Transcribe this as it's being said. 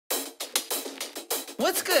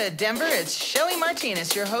What's good, Denver? It's Shelly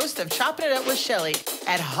Martinez, your host of Chopping It Up with Shelly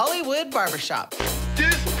at Hollywood Barbershop.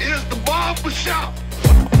 This is the barbershop.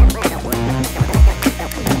 Barbershop.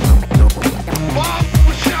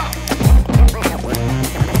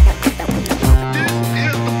 This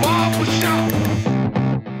is the barbershop.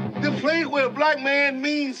 The place where a black man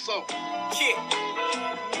means something. Kid.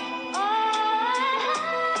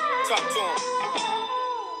 Talk to him.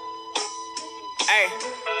 Hey,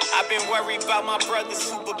 I've been worried about my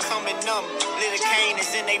brothers who becoming numb. Lidocaine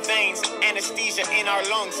is in their veins, anesthesia in our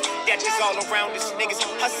lungs. Death is all around us, niggas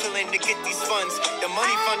hustling to get these funds. The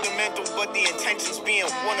money fundamental, but the intentions being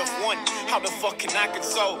one of one. How the fuck can I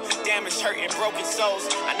console damaged, hurting, broken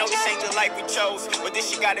souls? I know this ain't the life we chose, but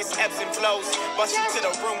this shit got its ebbs and flows. Bust into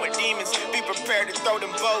the room with demons, be prepared to throw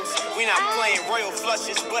them bows. We not playing royal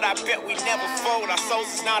flushes, but I bet we never fold. Our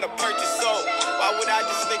souls is not a purchase soul. Why would I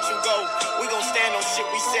just let you go? We gon' stand on shit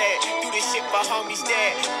we said. Do this shit for homies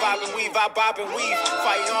dead. Bob and weave, I bob and weave.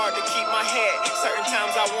 Fighting hard to keep my head. Certain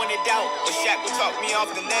times I wanted out, but Shaq would talk me off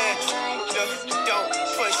the ledge. Don't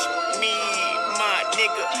push me, my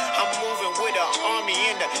nigga. I'm moving with an army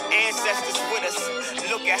and the ancestors with us.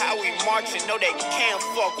 Look at how we marching, know they can't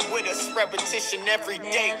fuck with us. Repetition every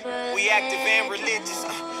day. We active and religious.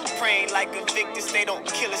 Praying like Invictus, they don't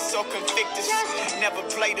kill us or convict us. Never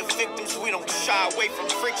play the victims, we don't shy away from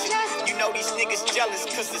friction. You know these niggas jealous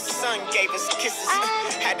cause the sun gave us kisses.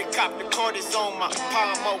 Had to cop the cortisone, my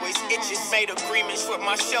palm always itches. Made agreements with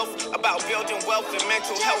myself about building wealth and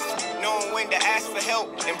mental health. Knowing when to ask for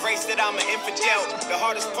help, embrace that I'm an infidel. The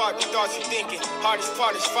hardest part, the thoughts you thinking. Hardest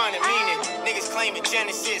part is finding meaning. Niggas claiming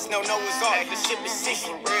Genesis, no Noah's Ark, the ship is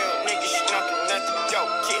sinking. Real niggas knocking nothing, yo,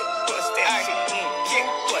 kid, bust that shit in. Yeah,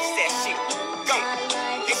 bust that shit, go.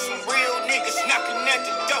 It's some real niggas knocking at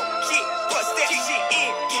the door. Yeah, bust that shit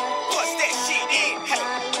in. Yeah, bust that shit in.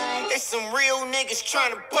 Hey, it's some real niggas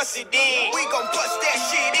trying to bust it in. We gon' bust that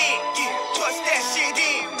shit in. Yeah, bust that shit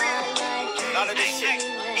in. A lot of this shit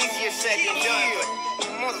easier said than done, but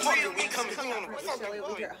motherfucker, we coming through on the Shelly,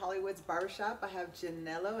 we're here at Hollywood's Barbershop. I have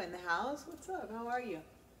Chinelo in the house. What's up? How are you?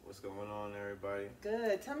 What's going on, everybody?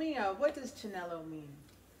 Good. Tell me, what does Chinelo mean?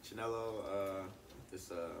 Chinelo, it's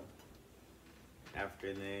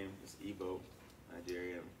African name. It's Igbo,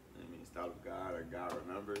 Nigerian. It means thought of God or God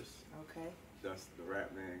remembers. Okay. That's the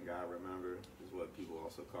rap name, God Remember, is what people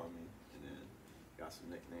also call me. And then got some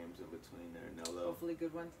nicknames in between there. Nello. Hopefully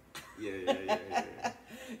good ones. Yeah.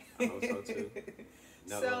 I hope so too.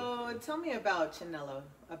 Nello. So tell me about Chinelo,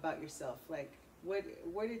 about yourself. Like,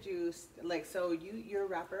 where did you, like, so you're a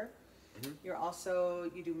rapper.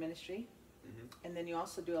 Mm-hmm. You do ministry. Mm-hmm. And then you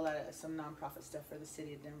also do some nonprofit stuff for the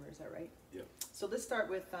city of Denver. Is that right? Yep. So let's start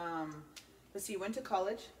with, let's see, you went to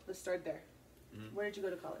college. Let's start there. Mm-hmm. Where did you go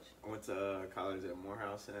to college? I went to college at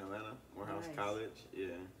Morehouse in Atlanta. Morehouse Nice. College,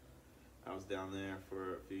 yeah. I was down there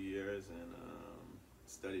for a few years and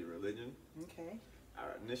studied religion. Okay.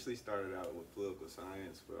 I initially started out with political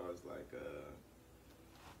science, but I was like,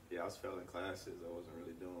 I was failing classes. I wasn't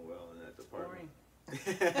really doing well in that department.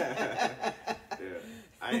 Yeah,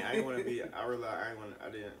 I didn't want to be. A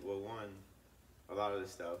lot of the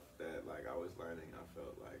stuff that like I was learning, I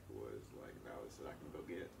felt like was like knowledge that I can go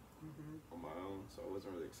get on my own. So I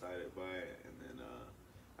wasn't really excited by it. And then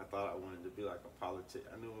I thought I wanted to be like a politic.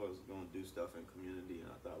 I knew I was going to do stuff in community,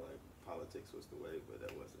 and I thought like politics was the way, but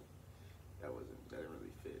that didn't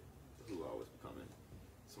really fit who I was becoming.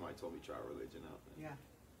 Somebody told me try religion out. Yeah.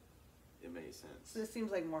 It made sense. So it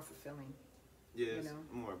seems like more fulfilling. Yeah, you it's know?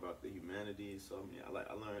 more about the humanities. So I mean, I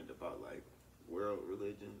learned about like world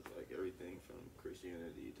religions, like everything from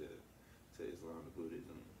Christianity to Islam to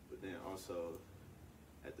Buddhism. But then also,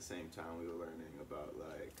 at the same time, we were learning about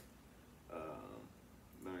like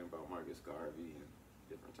learning about Marcus Garvey and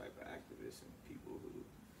different type of activists and people who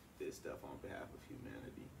did stuff on behalf of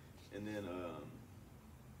humanity. And then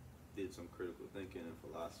did some critical thinking and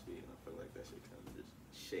philosophy, and I feel like that shit kind of just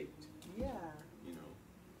shaped. Yeah. You know.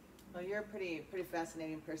 Well, you're a pretty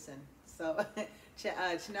fascinating person. So,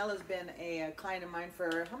 Chinelo's been a client of mine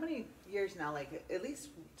for how many years now? Like at least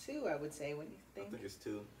 2, I would say. When you think? I think it's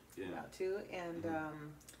 2. Yeah. About 2, and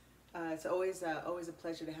it's always a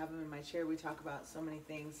pleasure to have him in my chair. We talk about so many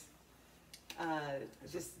things,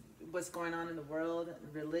 just what's going on in the world,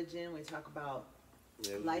 religion. We talk about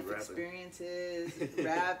life experiences,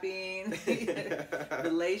 rapping,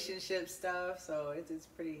 relationship stuff. So it's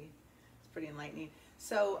pretty enlightening.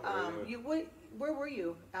 So where were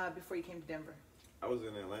you before you came to Denver? I was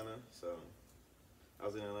in Atlanta.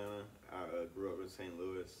 I grew up in St.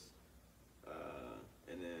 Louis,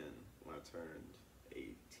 and then when I turned 18,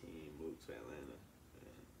 moved to Atlanta.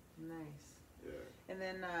 Nice. Yeah. And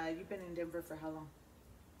then you've been in Denver for how long?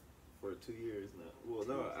 for 2 years now. Well,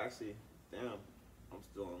 no, actually, damn, I'm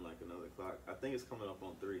still on like another clock. I think it's coming up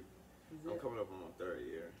on 3. I'm coming up on my 3rd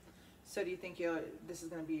year. So do you think this is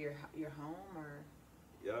going to be your home, or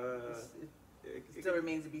it still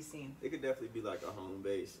remains to be seen? It could definitely be like a home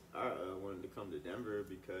base. I wanted to come to Denver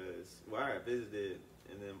because, well, I visited,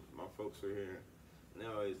 and then my folks were here, and they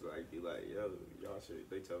always like be like, yo, y'all should,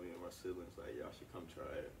 they tell me and my siblings, like, y'all should come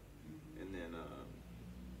try it. And then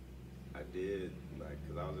I did, like,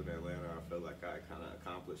 because I was in Atlanta, I felt like I kind of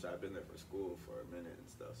accomplished. I've been there for school for a minute and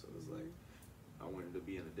stuff, so it was like, I wanted to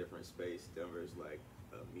be in a different space. Denver's like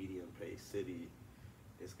a medium-paced city.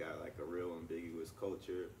 It's got like a real ambiguous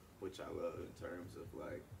culture, which I love in terms of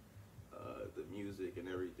like the music and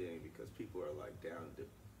everything, because people are like down to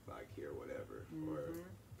like hear whatever, or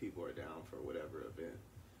people are down for whatever event,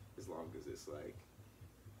 as long as it's like,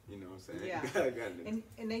 you know what I'm saying? Yeah.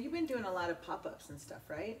 And now you've been doing a lot of pop-ups and stuff,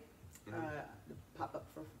 right? Pop-up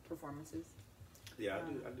for performances. Yeah,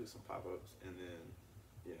 I do some pop-ups, and then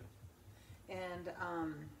And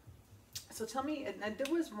so tell me, and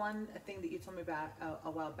there was one thing that you told me about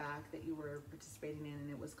a while back that you were participating in, and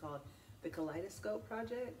it was called the Kaleidoscope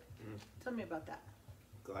Project. Tell me about that.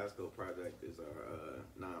 Kaleidoscope Project is our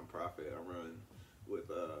nonprofit I run with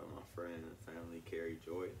my friend and family, Carrie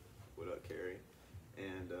Joy. What up, Carrie?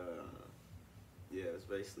 And it's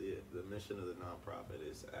basically the mission of the nonprofit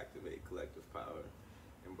is to activate collective power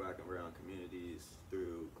in Black and brown communities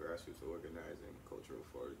through grassroots organizing, cultural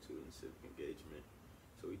fortitude, and civic engagement.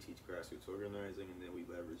 So we teach grassroots organizing, and then we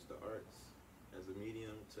leverage the arts as a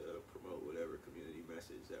medium to promote whatever community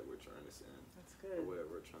message that we're trying to send. That's good. Or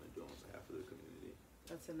whatever we're trying to do on behalf of the community.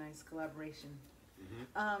 That's a nice collaboration.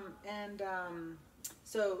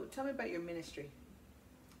 So tell me about your ministry.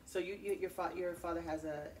 So your father has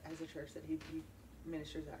a church that he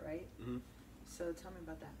ministers at, right? So tell me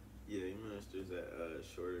about that. Yeah, he ministers at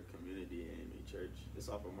Shorter Community AME Church. It's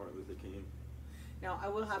off of Martin Luther King. Now, I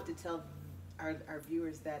will have to tell our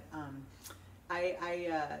viewers that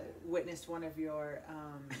I witnessed one of your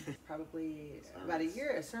probably about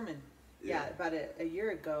a sermon. Yeah, about a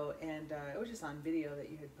year ago, and it was just on video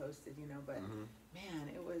that you had posted, you know. But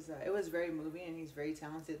man, it was very moving, and he's very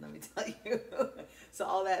talented. Let me tell you. So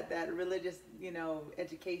all that religious, you know,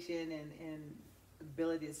 education and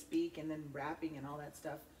ability to speak, and then rapping and all that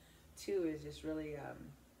stuff too is just really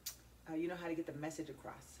you know how to get the message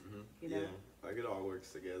across. You know, yeah, like it all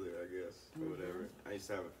works together, I guess, or whatever. I used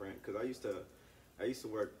to have a friend, because I used to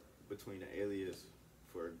work between an alias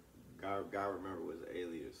for God Remember was an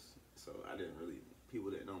alias, so I didn't really, people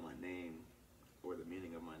didn't know my name or the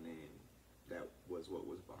meaning of my name. That was what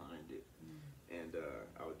was behind it. And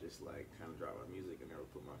I would just like kind of drop my music and never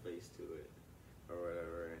put my face to it or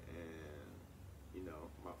whatever. And you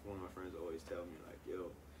know, one of my friends always tell me like,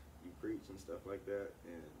 yo, you preach and stuff like that,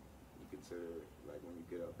 and you consider like when you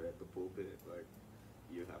get up at the pulpit, like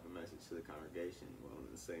you have a message to the congregation. Well,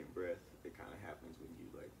 in the same breath, it kind of happens when you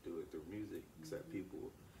like do it through music, except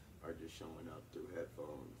people are just showing up through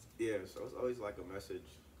headphones. Yeah, so it's always like a message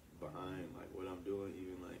behind like what I'm doing,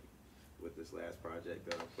 even like with this last project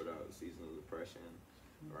that I put out, Season of Depression,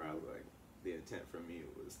 where I was like, the intent for me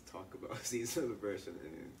was to talk about Season of Depression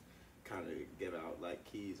and kind of give out like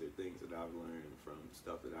keys or things that I've learned from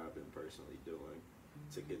stuff that I've been personally doing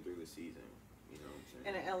to get through the season. You know what I'm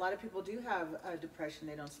saying? And a lot of people do have depression.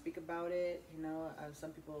 They don't speak about it. You know,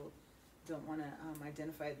 some people don't want to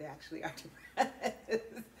identify they actually are depressed.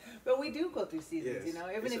 But we do go through seasons, you know,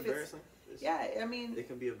 even if it's yeah, I mean, it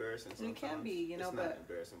can be embarrassing sometimes. It can be, you know, it's but not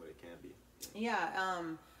embarrassing, but it can be. Yeah,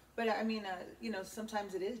 but I mean, you know,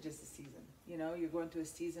 sometimes it is just a season. You know, you're going through a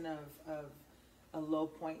season of a low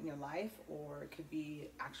point in your life, or it could be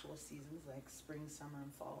actual seasons like spring, summer,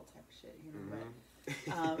 and fall type of shit. You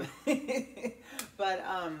know, but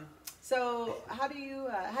so how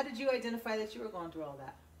did you identify that you were going through all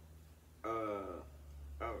that?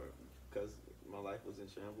 Because my life was in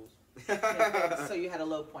shambles. Yeah, so you had a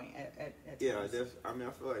low point at yeah, times. I mean,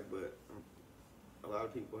 I feel like, but a lot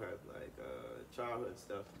of people have like childhood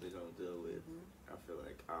stuff they don't deal with. I feel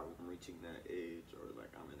like I'm reaching that age, or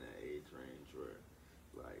like I'm in that age range where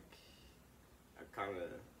like I kind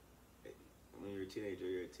of, when you're a teenager,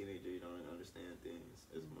 you don't really understand things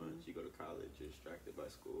as much. You go to college, you're distracted by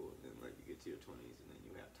school, and then like you get to your 20s, and then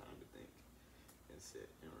you have time to think and sit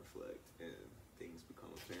and reflect, and things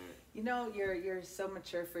become apparent. You know, you're so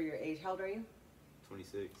mature for your age. How old are you?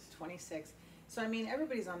 26. 26. So I mean,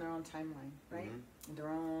 everybody's on their own timeline, right? Their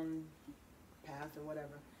own path or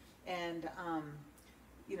whatever. And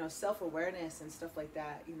you know, self-awareness and stuff like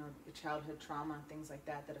that, you know, childhood trauma, things like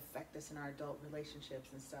that affect us in our adult relationships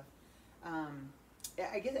and stuff.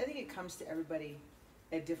 I think it comes to everybody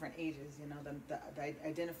at different ages, you know, the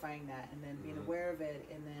identifying that and then being aware of it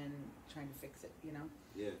and then trying to fix it, you know.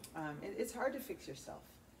 Yeah. It's hard to fix yourself,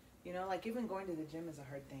 you know, like even going to the gym is a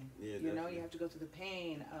hard thing. Yeah, you know, definitely. you have to go through the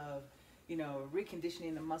pain of, you know,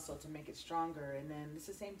 reconditioning the muscle to make it stronger, and then it's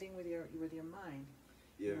the same thing with your mind.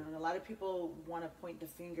 Yeah. You know, and a lot of people want to point the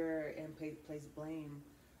finger and place blame,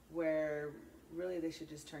 where really they should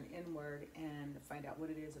just turn inward and find out what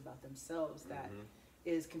it is about themselves that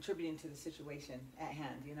is contributing to the situation at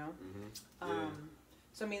hand, you know. Yeah.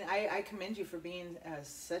 So I mean, I commend you for being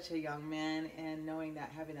such a young man and knowing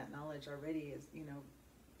that, having that knowledge already is, you know,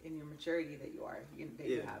 in your maturity that you are, you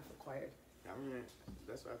have acquired. I mean,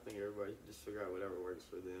 that's why I think everybody just figure out whatever works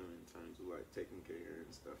for them in terms of like taking care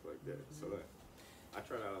and stuff like that. So like, I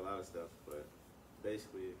tried out a lot of stuff, but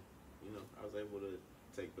basically, you know, I was able to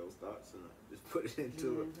take those thoughts and just put it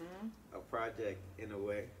into a project in a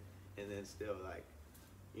way, and then still like,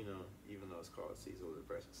 you know, even though it's called seasonal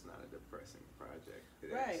depression, it's not a depressing project.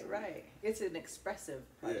 Right. It's an expressive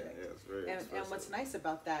project. Yeah, it's very and expressive. what's nice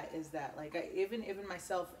about that is that, like, even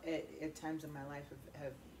myself at times in my life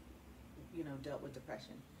have you know, dealt with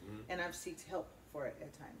depression, and I've sought help for it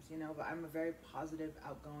at times, you know. But I'm a very positive,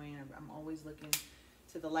 outgoing. I'm always looking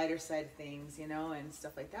to the lighter side of things, you know, and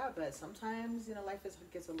stuff like that. But sometimes, you know, life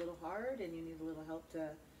gets a little hard, and you need a little help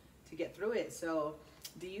to get through it. So,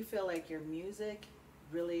 do you feel like your music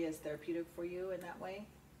really is therapeutic for you in that way?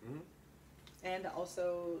 And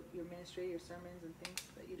also your ministry, your sermons and things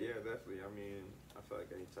that you do? Yeah, definitely. I mean, I feel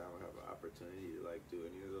like anytime I have an opportunity to like do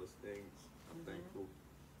any of those things, I'm thankful.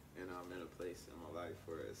 And I'm in a place in my life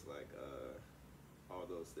where it's like all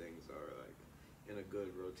those things are like in a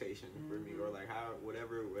good rotation for me, or like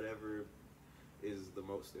whatever is the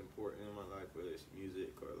most important in my life, whether it's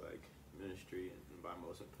music or like ministry, and by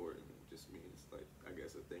most important it just means like, I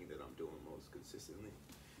guess, the thing that I'm doing most consistently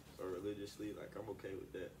or religiously, like I'm okay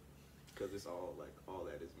with that, because it's all like all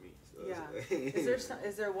that is me. So Yeah.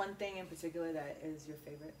 Is there one thing in particular that is your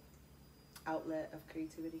favorite outlet of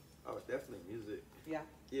creativity? Oh, definitely music. Yeah.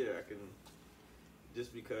 Yeah, I can,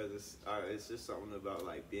 just because it's just something about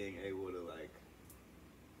like being able to like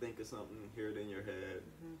think of something, hear it in your head,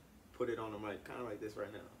 put it on a mic, kind of like this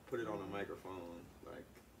right now, put it on a microphone, like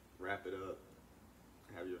wrap it up,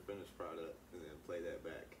 have your finished product, and then play that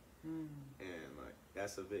back. And like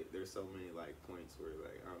there's so many like points where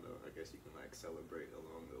like, I don't know, I guess you can like celebrate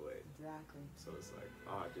along the way. Exactly. So it's like,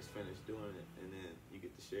 oh, I just finished doing it, and then you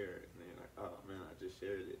get to share it, and then you're like, oh man, I just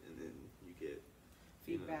shared it, and then you get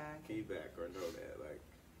feedback or know that like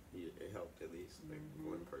it helped at least like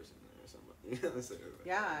one person or something. You know what I'm saying?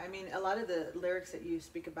 Yeah, I mean, a lot of the lyrics that you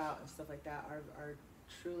speak about and stuff like that are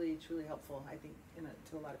truly helpful, I think,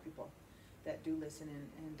 to a lot of people that do listen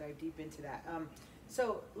and dive deep into that.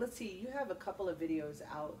 So let's see, you have a couple of videos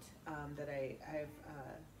out that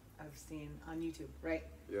I've seen on YouTube, right?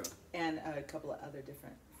 Yeah. And a couple of other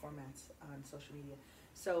different formats on social media.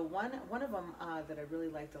 So one of them that I really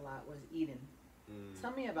liked a lot was Eden.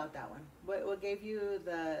 Tell me about that one. What gave you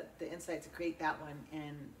the insight to create that one,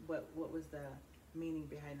 and what was the meaning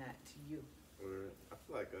behind that to you? I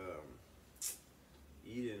feel like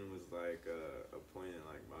Eden was like a point in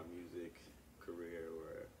like my music career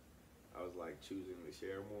where I was like choosing to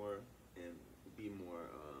share more and be more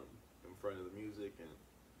in front of the music and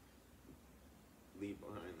leave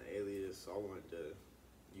behind the alias. So I wanted to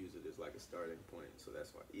use it as like a starting point. So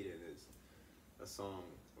that's why Eden is a song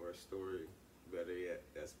or a story, better yet,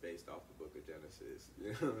 that's based off the book of Genesis.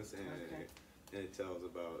 You know what I'm saying? Okay. And it talks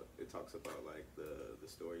about like the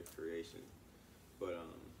story of creation. But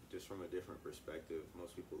just from a different perspective,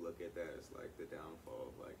 most people look at that as like the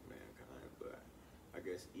downfall of like mankind, but I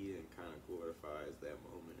guess Eden kind of glorifies that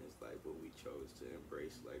moment as like what we chose to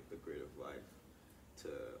embrace, like the grid of life,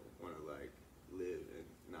 to want to like live in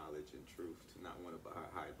knowledge and truth, to not want to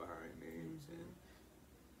hide behind names and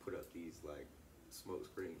put up these like smoke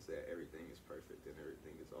screens that everything is perfect and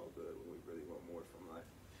everything is all good when we really want more from life.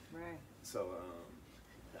 Right. So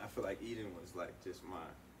I feel like Eden was like just my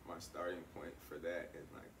starting point for that, and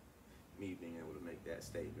like me being able to make that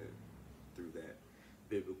statement through that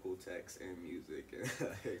biblical text and music, and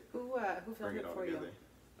like, Who filmed it for together.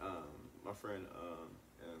 you? My friend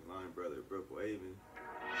and line brother Brooke Wavin.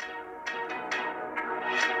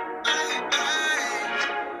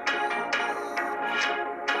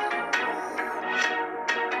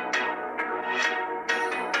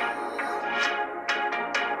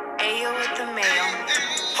 Ayo with the mail.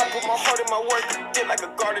 put my heart in my work, did like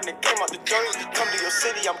a garden that came out the dirt. Come to your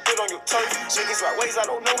city, I'm good on your turf. Niggas right ways, I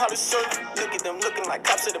don't know how to surf. Look at them looking like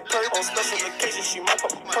cops at a perk. On special occasions, she might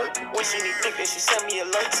pop a perk. When she need think, then she send me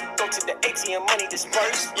alerts. Go to the ATM, money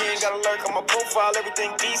dispersed. You ain't gotta lurk on my profile,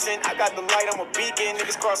 everything decent. I got the light, I'm a beacon.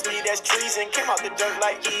 Niggas cross me, that's treason. Came out the dirt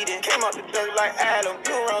like Eden. Came out the dirt like Adam.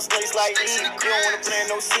 You around snakes like Eve. You don't wanna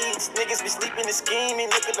plant no seeds. Niggas be sleeping and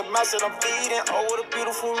scheming. Look at the mouse that I'm feeding. Oh, what a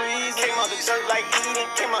beautiful reason. Came out the dirt like Eden.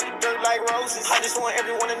 Came out the dirt like roses. I just want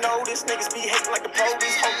everyone to know this. Niggas be hating like the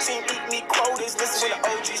police. Whole team eat me quotas. Listen when the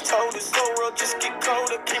OGs told us. So real, just get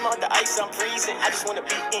colder. Came out the ice, I'm freezing. I just wanna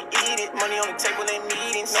beat and eat it. Money on the table in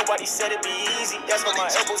meetings. Nobody said it'd be easy. That's why my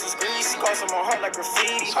elbows is greasy. Crossing my heart like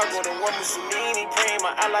graffiti. I go to war Mussolini. Praying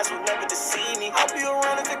my allies will never deceive me. I'll be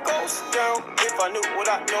around if it goes down. If I knew what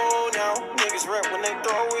I know now. Niggas rap when they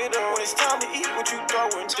throw it on. When it's time to eat what you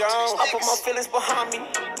throwing down. I put my feelings behind me.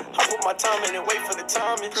 I put my time in and wait for the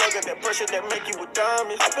timing. Plug up that pressure that make you a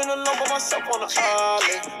diamond. I've been alone by myself on the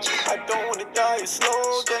island. I don't wanna die a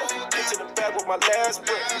slow death. Get to the bag with my last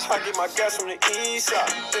breath. I get my gas from the east side.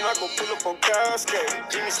 Then I go pull up on Cascade.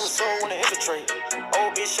 Give me some soul, wanna infiltrate.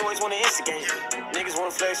 Old bitch always wanna instigate. Niggas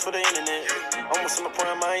wanna flex for the internet. Almost in my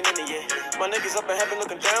prime, I ain't in it yet. My niggas up in heaven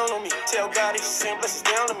looking down on me. Tell God he's send blessings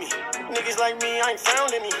down on me. Niggas like me, I ain't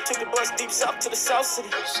found any. Took the bus deep south to the south city.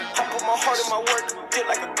 I put my heart in my work. Did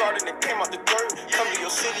like a garden that came out the dirt. Come to your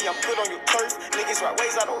city, I'm good on your turf. Niggas right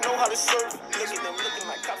ways, I don't know how to surf. Look at them looking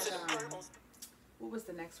like cops in the dirt. What was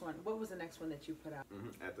the next one? What was the next one that you put out?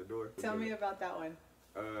 At the door. Tell me about that one.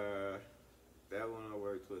 That one I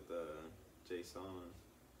worked with Jason,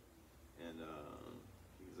 and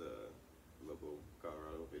he's a local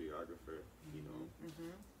Colorado videographer, you know.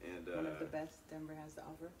 And One of the best Denver has to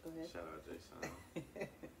offer. Go ahead. Shout out Jason.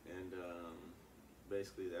 And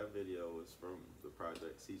basically that video was from the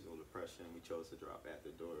project Seasonal Depression. We chose to drop At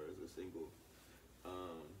the Door as a single.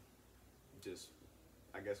 Just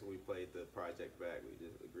I guess when we played the project back, we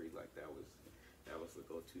just agreed like that was the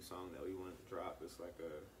go-to song that we wanted to drop. It's like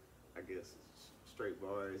I guess straight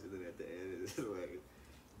bars, and then at the end it's like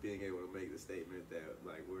being able to make the statement that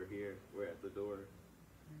like we're here, we're at the door.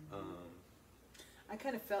 I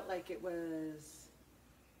kind of felt like it was,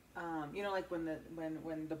 you know, like when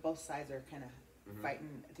the both sides are kind of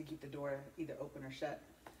fighting to keep the door either open or shut.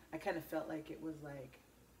 I kind of felt like it was like,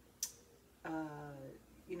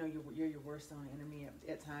 you know, you're your worst own enemy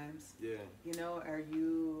at times. Yeah. You know, are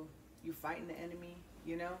you fighting the enemy?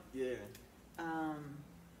 You know. Yeah.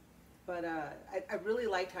 But I really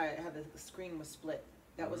liked how the screen was split.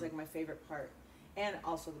 That was like my favorite part. And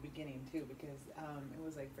also the beginning too, because it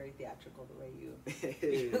was like very theatrical the way you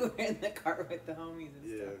were in the car with the homies and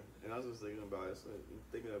stuff. Yeah, and I was just thinking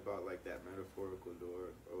about like that metaphorical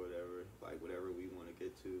door or whatever, like whatever we want to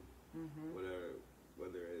get to,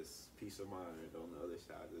 whether it's peace of mind on the other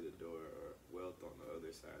side of the door, or wealth on the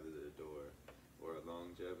other side of the door, or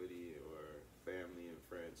longevity, or family and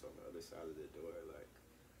friends on the other side of the door. Like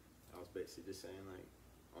I was basically just saying, like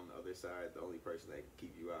on the other side, the only person that can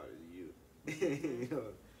keep you out is you. You know,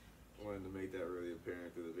 I wanted to make that really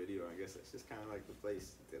apparent through the video. I guess that's just kind of like the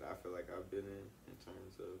place that I feel like I've been in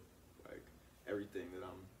terms of like everything that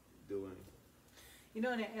I'm doing. You know,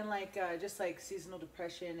 and like just like Seasonal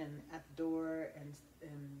Depression and At the Door and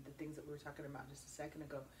the things that we were talking about just a second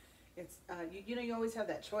ago, it's you know, you always have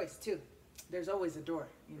that choice too. There's always a door.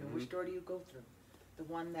 You know, which door do you go through? The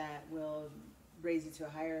one that will raise you to a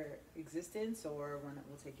higher existence, or one that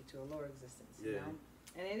will take you to a lower existence. You know.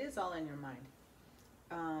 And it is all in your mind.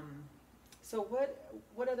 So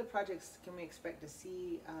what other projects can we expect to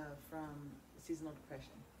see from the Seasonal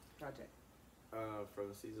Depression project? From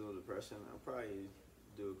the Seasonal Depression, I'll probably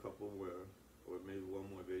do a couple more, or maybe one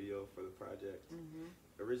more video for the project.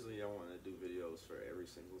 Originally, I wanted to do videos for every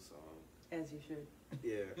single song. As you should.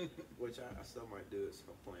 Yeah, which I still might do at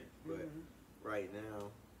some point. But right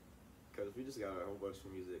now, because we just got a whole bunch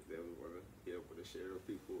of music that we want to be able to share with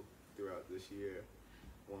people throughout this year.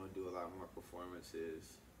 Want to do a lot more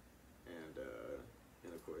performances, and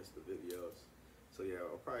of course the videos. So yeah,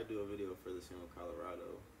 I'll probably do a video for the single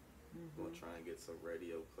Colorado. We'll try and get some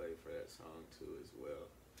radio play for that song too as well.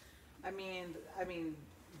 I mean,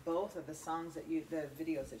 both of the songs the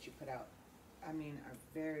videos that you put out, I mean, are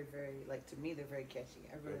very, very, like, to me, they're very catchy.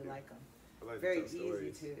 I really like them. I like very easy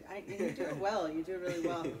to. You do it well. You do it really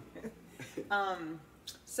well.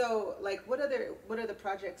 So, like, what other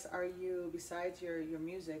projects are you, besides your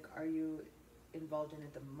music, are you involved in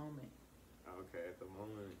at the moment? Okay, at the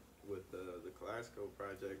moment with the classical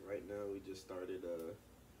project, right now we just started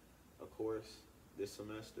a course this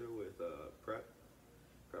semester with Prep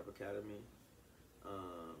Academy,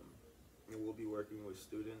 and we'll be working with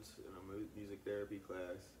students in a music therapy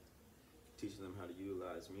class, teaching them how to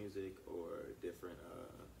utilize music or different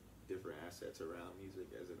assets around music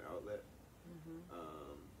as an outlet,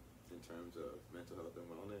 in terms of mental health and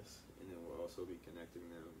wellness. And then we'll also be connecting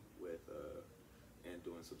them with and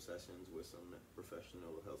doing some sessions with some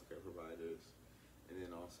professional healthcare providers, and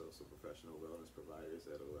then also some professional wellness providers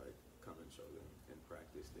that'll like come and show them and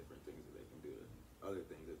practice different things that they can do, other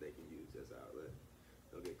things that they can use as an outlet.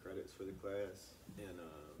 They'll get credits for the class, and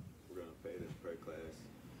we're gonna pay them per class.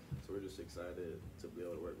 So we're just excited to be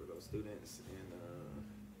able to work with those students. And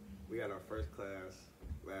we had our first class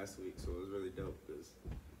last week, so it was really dope because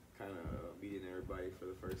kind of meeting everybody for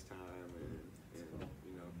the first time and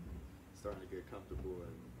you know, starting to get comfortable.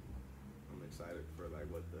 And I'm excited for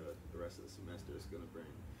like what the rest of the semester is gonna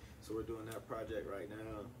bring. So we're doing that project right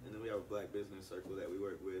now, and then we have a Black business circle that we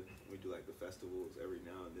work with. We do like the festivals every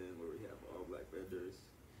now and then where we have all Black vendors,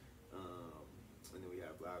 and then we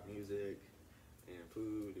have live music and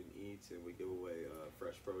food and eats, and we give away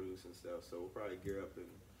fresh produce and stuff. So we'll probably gear up and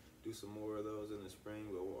do some more of those in the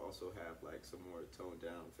spring, but we'll also have like some more toned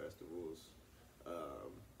down festivals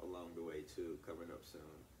along the way too, coming up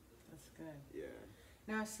soon. That's good. Yeah.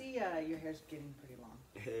 Now I see your hair's getting pretty long.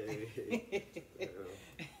 Hey.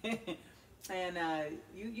 And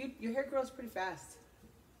your hair grows pretty fast.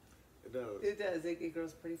 It does. It does. It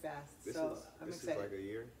grows pretty fast. I'm this excited. is like a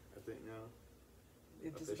year, I think now.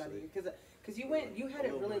 It's just about a year. Officially. Because you had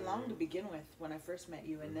it really long to Mhm. begin with when I first met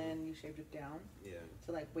you, and then you shaved it down Yeah.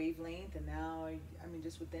 to like wavelength, and now I mean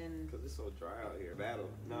just within. Because it's so dry out here. Battle.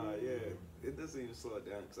 No, yeah. It doesn't even slow it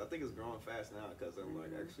down. Because I think it's growing fast now because I'm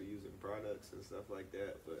like actually using products and stuff like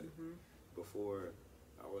that. But before,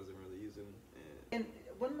 I wasn't really using. And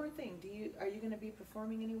one more thing, are you going to be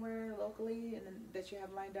performing anywhere locally and that you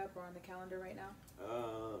have lined up or on the calendar right now?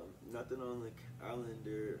 Nothing on the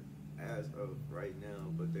calendar as of right now,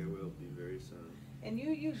 but there will be very soon. And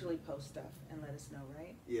you usually post stuff and let us know,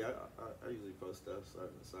 right? Yeah, I usually post stuff, so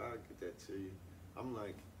I'll get that to you. I'm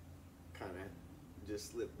like, kind of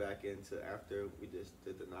just slipped back into after we just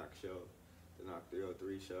did the Knock show, the Knock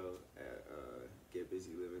 303 show at Get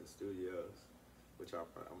Busy Living Studios, which I'm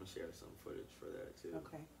gonna share some footage for that too.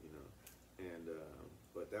 Okay. You know, and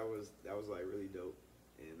but that was like really dope,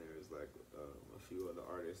 and there was like a few other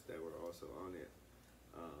artists that were also on it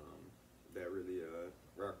that really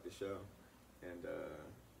rocked the show, and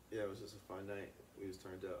yeah, it was just a fun night. We was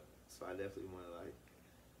turned up, so I definitely want to like.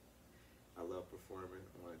 I love performing.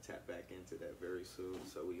 I want to tap back into that very soon.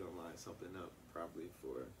 So we gonna line something up probably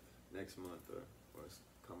for next month or it's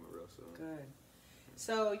coming real soon. Good.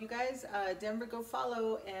 So you guys, Denver, go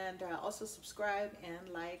follow and also subscribe and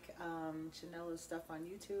like Chinelo's stuff on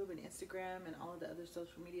YouTube and Instagram and all of the other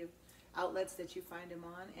social media outlets that you find him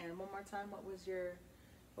on. And one more time, what was your?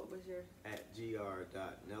 At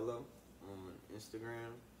gr.nello on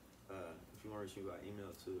Instagram. If you want to reach me by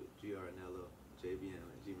email to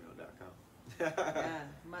grnellojbm@gmail.com. Yeah,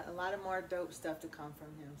 a lot of more dope stuff to come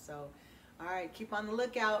from him. So, all right, keep on the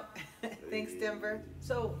lookout. Thanks, Denver.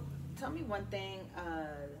 So, tell me one thing.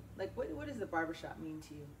 Like, what does the barbershop mean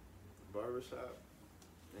to you? Barbershop,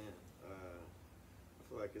 man. I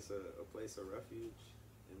feel like it's a place of refuge,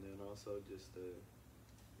 and then also just a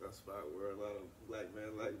spot where a lot of Black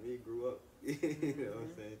men like me grew up. You know what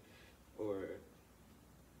I'm saying? Or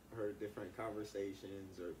heard different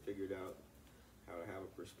conversations, or figured out how to have a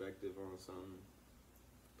perspective on something,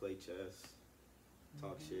 play chess,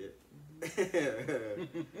 talk shit.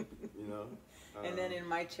 You know? And then in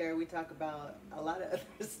my chair, we talk about a lot of other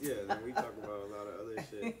stuff. Yeah, then we talk about a lot of other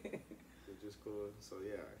shit, which is cool. So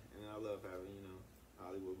yeah, and I love having,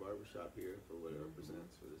 Hollywood Barbershop here for what it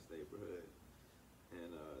represents for this neighborhood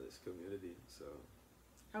and this community. So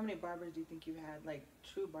how many barbers do you think you had, like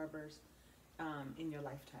true barbers, in your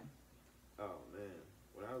lifetime? Oh man,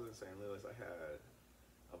 when I was in St. Louis, I had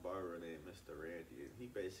a barber named Mr. Randy, and he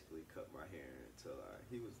basically cut my hair until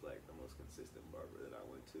he was like the most consistent barber that I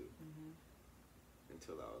went to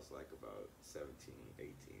until I was like about 17, 18.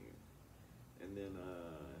 And then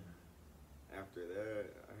after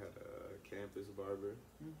that, I had a campus barber.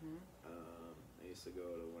 I used to go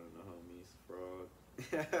to one of the homies, Frog.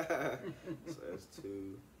 So that's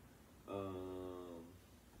two.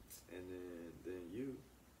 And then you.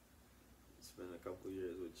 Spent a couple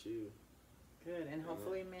years with you. Good, and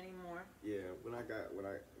hopefully many more. Yeah, when I got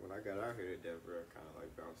out here to Denver, I kind of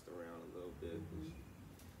like bounced around a little bit.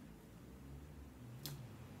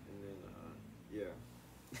 And then yeah.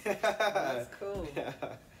 That's cool.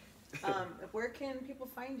 Where can people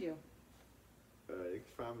find you? You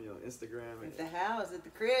can find me on Instagram At the house, at the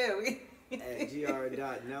crib. at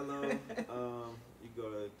gr.nello. You you go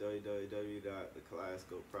to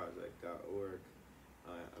www.thekaleidoscopeproject.org.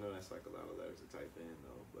 I know that's like a lot of letters to type in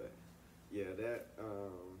though, but yeah, that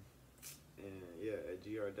and yeah, at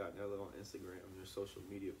gr.nello on Instagram. There's social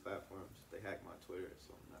media platforms. They hacked my Twitter,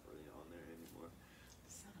 so I'm not really on there anymore.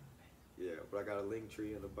 Son of a bitch. Yeah, but I got a link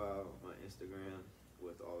tree in the bio on my Instagram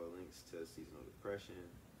with all the links to Seasonal Depression.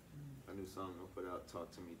 A new song I'll put out, Talk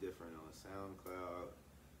to Me Different, on SoundCloud.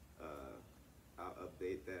 I'll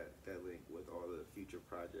update that link with all the future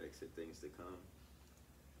projects and things to come.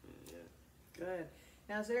 And yeah. Good.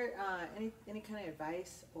 Now, is there any kind of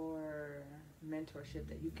advice or mentorship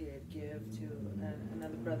that you could give to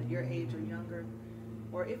another brother your age or younger,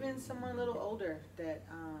 or even someone a little older that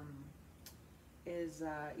is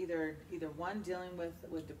either one, dealing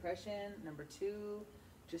with depression, number two,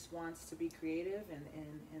 just wants to be creative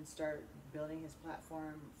and start building his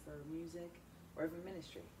platform for music or even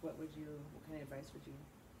ministry? What kind of advice would you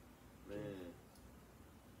Man,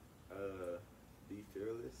 be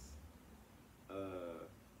fearless.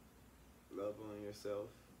 Love on yourself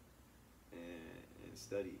and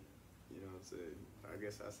study. You know what I'm saying? I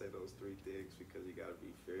guess I say those three things because you gotta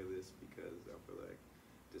be fearless, because I feel like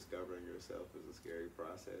discovering yourself is a scary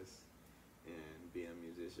process, and being a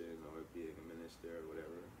musician or being a minister or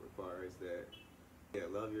whatever requires that. Yeah,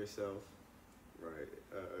 love yourself, right?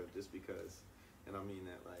 Just because, and I mean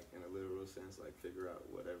that like in a literal sense, like figure out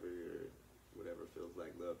whatever feels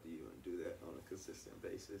like love to you and do that on a consistent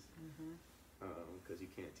basis. Because you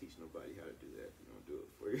can't teach nobody how to do that if you don't do it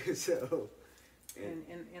for yourself.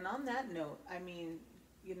 And on that note, I mean,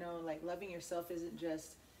 you know, like loving yourself isn't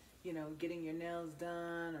just, you know, getting your nails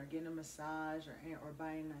done or getting a massage or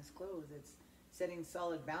buying nice clothes. It's setting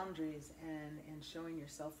solid boundaries and showing your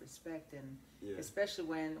self-respect, and especially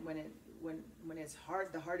when it's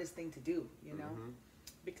hard, the hardest thing to do, you know,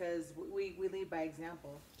 because we lead by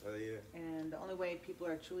example. Oh yeah. And the only way people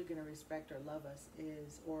are truly going to respect or love us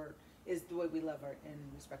is the way we love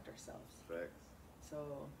and respect ourselves. Facts.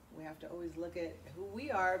 So we have to always look at who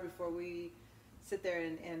we are before we sit there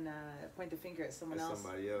and point the finger at someone else.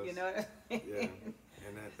 Somebody else. You know what I mean? Yeah.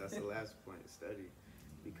 And that's the last point, study.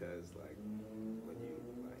 Because like when you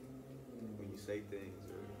say things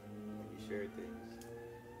or when you share things,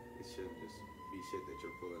 it shouldn't just be shit that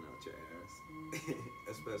you're pulling out your ass.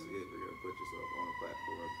 Especially if you're gonna put yourself on a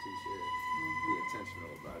platform to share. Be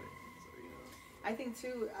intentional about it. So, you know. I think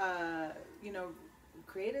too, you know,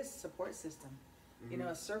 create a support system. You know,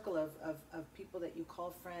 a circle of people that you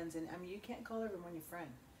call friends. And I mean, you can't call everyone your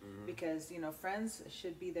friend, because, you know, friends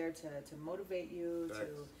should be there to motivate you,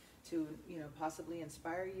 to you know, possibly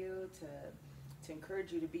inspire you, to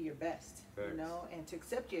encourage you to be your best, you know, and to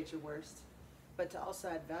accept you at your worst, but to also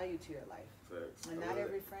add value to your life. And not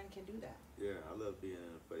every friend can do that. Yeah, I love being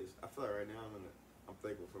in a place. I feel like right now I'm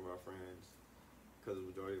thankful for my friends, because the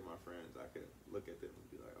majority of my friends, I can look at them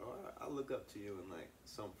and be like, oh, I look up to you in like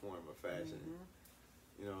some form or fashion.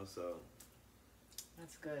 You know, so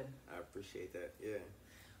that's good. I appreciate that. Yeah.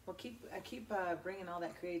 Well, keep bringing all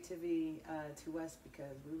that creativity to us,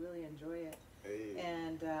 because we really enjoy it. Hey.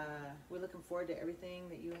 And we're looking forward to everything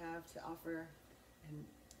that you have to offer and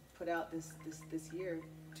put out this year,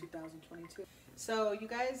 2022. So you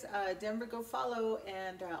guys, Denver, go follow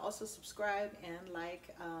and also subscribe and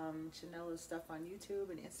like Chinelo's stuff on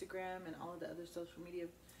YouTube and Instagram and all of the other social media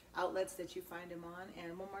outlets that you find him on.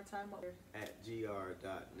 And one more time, at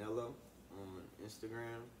gr.nello on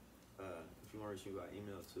Instagram. If you want to reach me by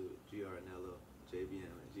email to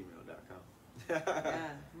grnellojbm@gmail.com.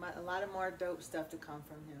 Yeah, a lot of more dope stuff to come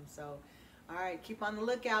from him. So, all right, keep on the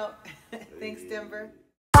lookout. Thanks, Denver.